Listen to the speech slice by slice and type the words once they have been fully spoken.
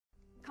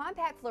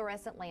Compact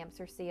fluorescent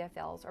lamps, or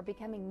CFLs, are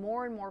becoming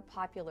more and more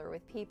popular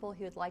with people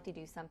who would like to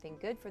do something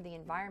good for the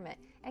environment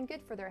and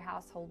good for their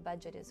household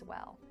budget as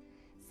well.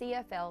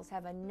 CFLs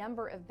have a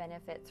number of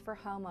benefits for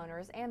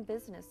homeowners and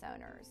business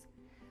owners.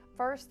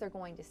 First, they're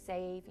going to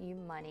save you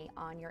money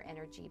on your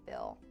energy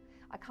bill.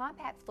 A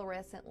compact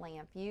fluorescent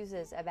lamp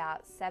uses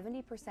about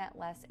 70%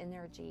 less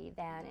energy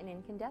than an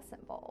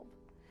incandescent bulb.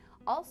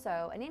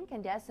 Also, an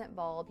incandescent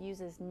bulb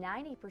uses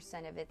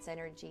 90% of its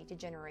energy to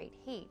generate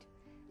heat,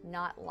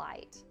 not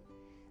light.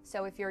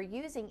 So if you're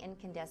using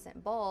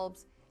incandescent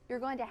bulbs, you're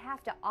going to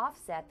have to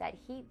offset that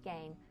heat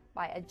gain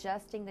by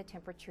adjusting the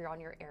temperature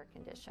on your air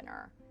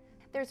conditioner.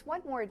 There's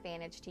one more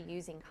advantage to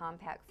using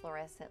compact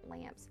fluorescent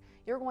lamps.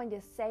 You're going to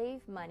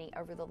save money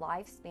over the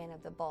lifespan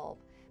of the bulb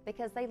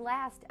because they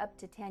last up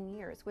to 10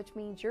 years, which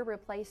means you're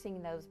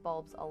replacing those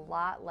bulbs a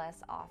lot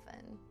less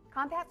often.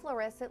 Compact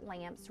fluorescent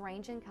lamps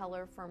range in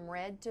color from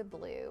red to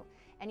blue,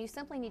 and you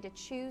simply need to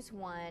choose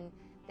one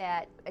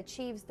that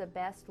achieves the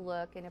best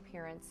look and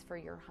appearance for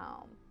your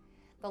home.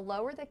 The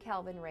lower the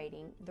Kelvin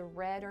rating, the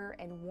redder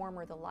and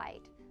warmer the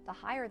light. The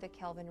higher the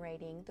Kelvin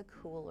rating, the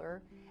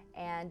cooler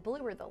and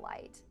bluer the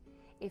light.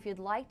 If you'd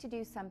like to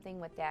do something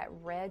with that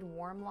red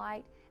warm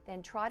light,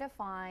 then try to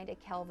find a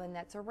Kelvin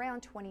that's around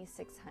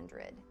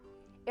 2600.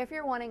 If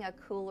you're wanting a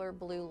cooler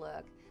blue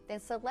look, then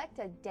select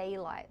a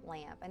daylight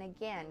lamp, and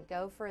again,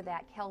 go for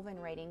that Kelvin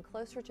rating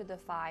closer to the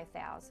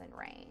 5000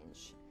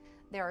 range.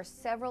 There are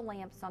several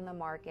lamps on the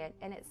market,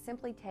 and it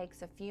simply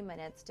takes a few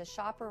minutes to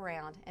shop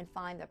around and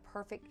find the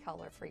perfect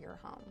color for your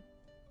home.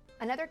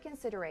 Another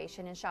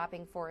consideration in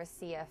shopping for a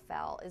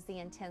CFL is the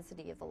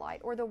intensity of the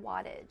light, or the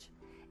wattage.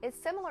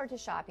 It's similar to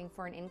shopping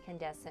for an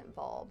incandescent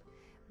bulb,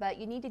 but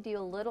you need to do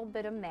a little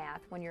bit of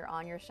math when you're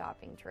on your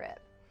shopping trip.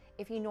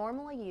 If you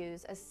normally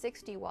use a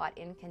 60-watt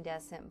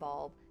incandescent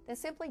bulb, then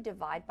simply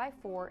divide by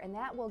 4 and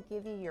that will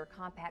give you your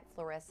compact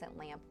fluorescent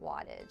lamp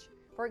wattage.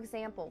 For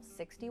example,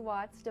 60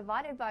 watts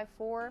divided by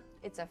 4,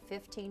 it's a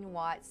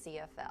 15-watt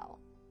CFL.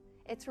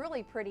 It's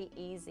really pretty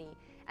easy,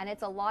 and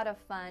it's a lot of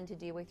fun to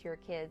do with your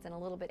kids and a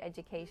little bit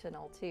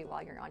educational too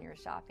while you're on your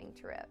shopping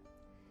trip.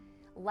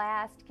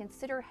 Last,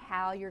 consider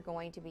how you're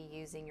going to be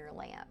using your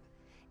lamp.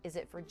 Is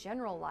it for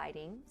general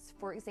lighting,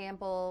 for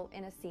example,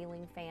 in a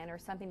ceiling fan or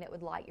something that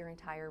would light your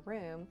entire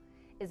room?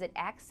 Is it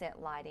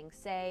accent lighting,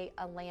 say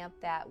a lamp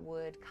that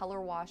would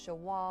color wash a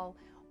wall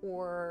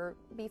or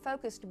be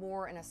focused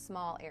more in a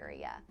small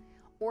area?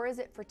 Or is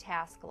it for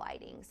task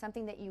lighting,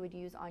 something that you would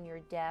use on your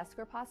desk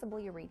or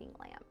possibly a reading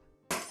lamp?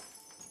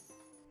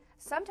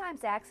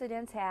 Sometimes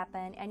accidents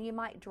happen and you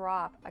might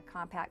drop a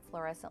compact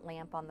fluorescent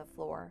lamp on the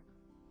floor.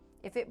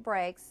 If it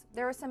breaks,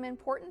 there are some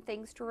important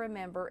things to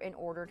remember in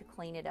order to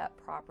clean it up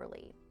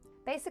properly.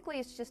 Basically,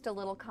 it's just a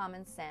little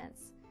common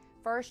sense.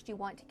 First, you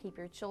want to keep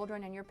your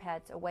children and your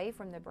pets away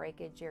from the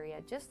breakage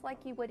area, just like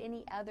you would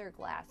any other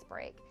glass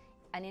break.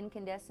 An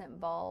incandescent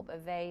bulb, a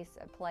vase,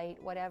 a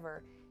plate,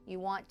 whatever. You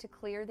want to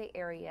clear the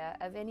area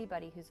of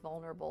anybody who's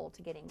vulnerable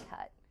to getting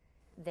cut.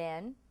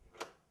 Then,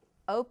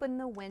 open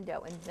the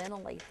window and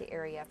ventilate the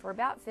area for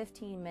about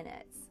 15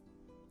 minutes.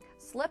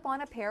 Slip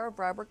on a pair of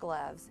rubber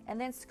gloves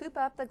and then scoop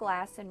up the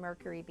glass and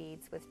mercury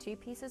beads with 2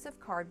 pieces of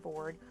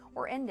cardboard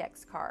or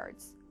index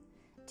cards.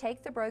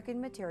 Take the broken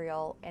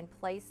material and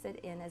place it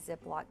in a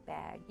Ziploc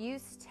bag.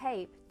 Use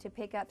tape to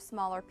pick up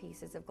smaller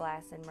pieces of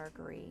glass and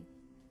mercury.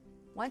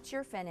 Once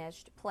you're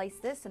finished, place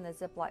this in the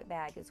Ziploc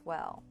bag as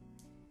well.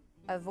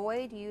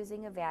 Avoid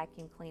using a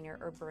vacuum cleaner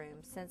or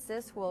broom since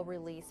this will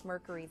release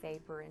mercury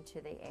vapor into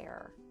the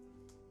air.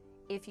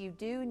 If you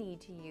do need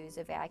to use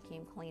a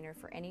vacuum cleaner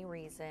for any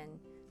reason,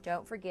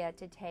 don't forget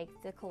to take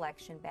the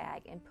collection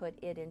bag and put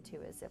it into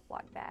a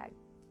Ziploc bag.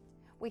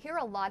 We hear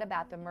a lot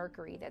about the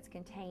mercury that's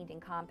contained in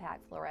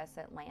compact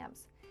fluorescent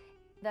lamps.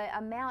 The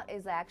amount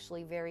is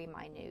actually very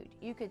minute.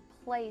 You could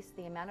place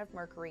the amount of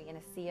mercury in a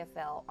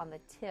CFL on the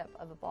tip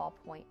of a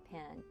ballpoint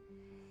pen.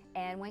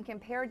 And when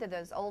compared to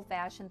those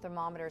old-fashioned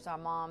thermometers our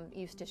mom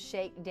used to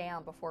shake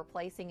down before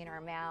placing in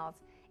our mouths,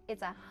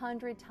 it's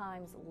 100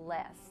 times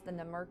less than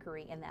the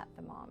mercury in that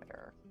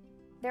thermometer.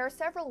 There are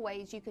several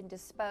ways you can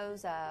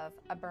dispose of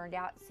a burned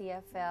out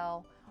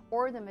CFL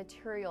or the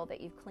material that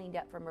you've cleaned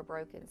up from a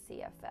broken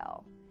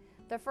CFL.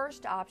 The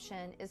first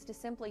option is to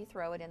simply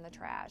throw it in the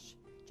trash.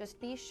 Just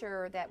be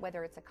sure that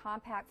whether it's a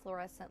compact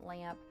fluorescent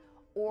lamp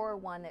or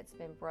one that's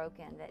been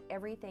broken, that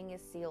everything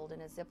is sealed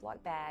in a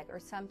Ziploc bag or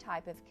some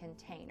type of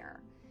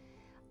container.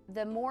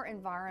 The more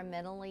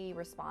environmentally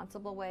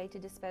responsible way to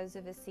dispose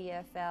of a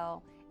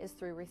CFL is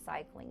through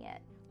recycling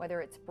it. Whether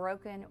it's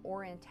broken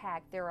or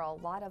intact, there are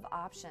a lot of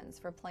options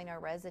for Plano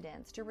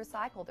residents to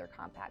recycle their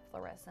compact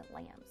fluorescent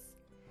lamps.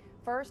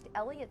 First,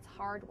 Elliott's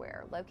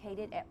Hardware,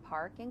 located at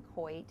Park and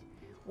Coit,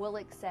 will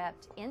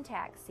accept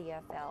intact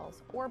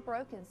CFLs or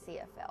broken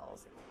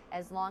CFLs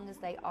as long as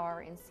they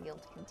are in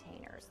sealed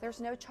containers. There's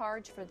no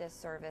charge for this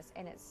service,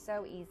 and it's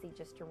so easy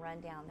just to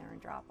run down there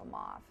and drop them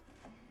off.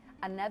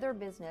 Another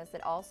business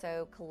that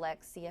also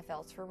collects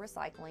CFLs for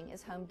recycling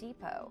is Home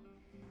Depot.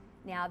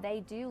 Now, they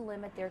do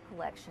limit their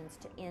collections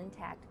to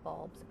intact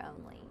bulbs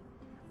only.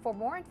 For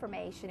more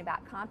information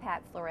about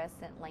compact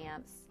fluorescent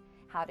lamps,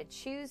 how to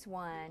choose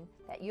one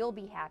that you'll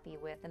be happy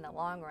with in the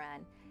long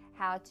run,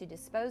 how to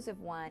dispose of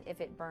one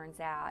if it burns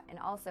out, and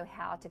also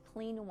how to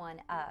clean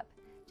one up,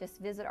 just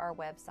visit our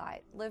website,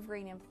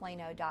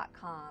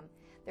 livegreeninplano.com.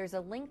 There's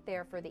a link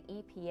there for the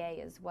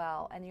EPA as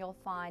well, and you'll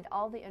find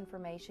all the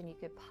information you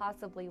could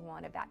possibly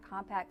want about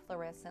compact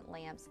fluorescent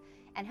lamps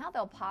and how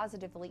they'll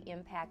positively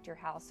impact your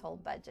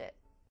household budget.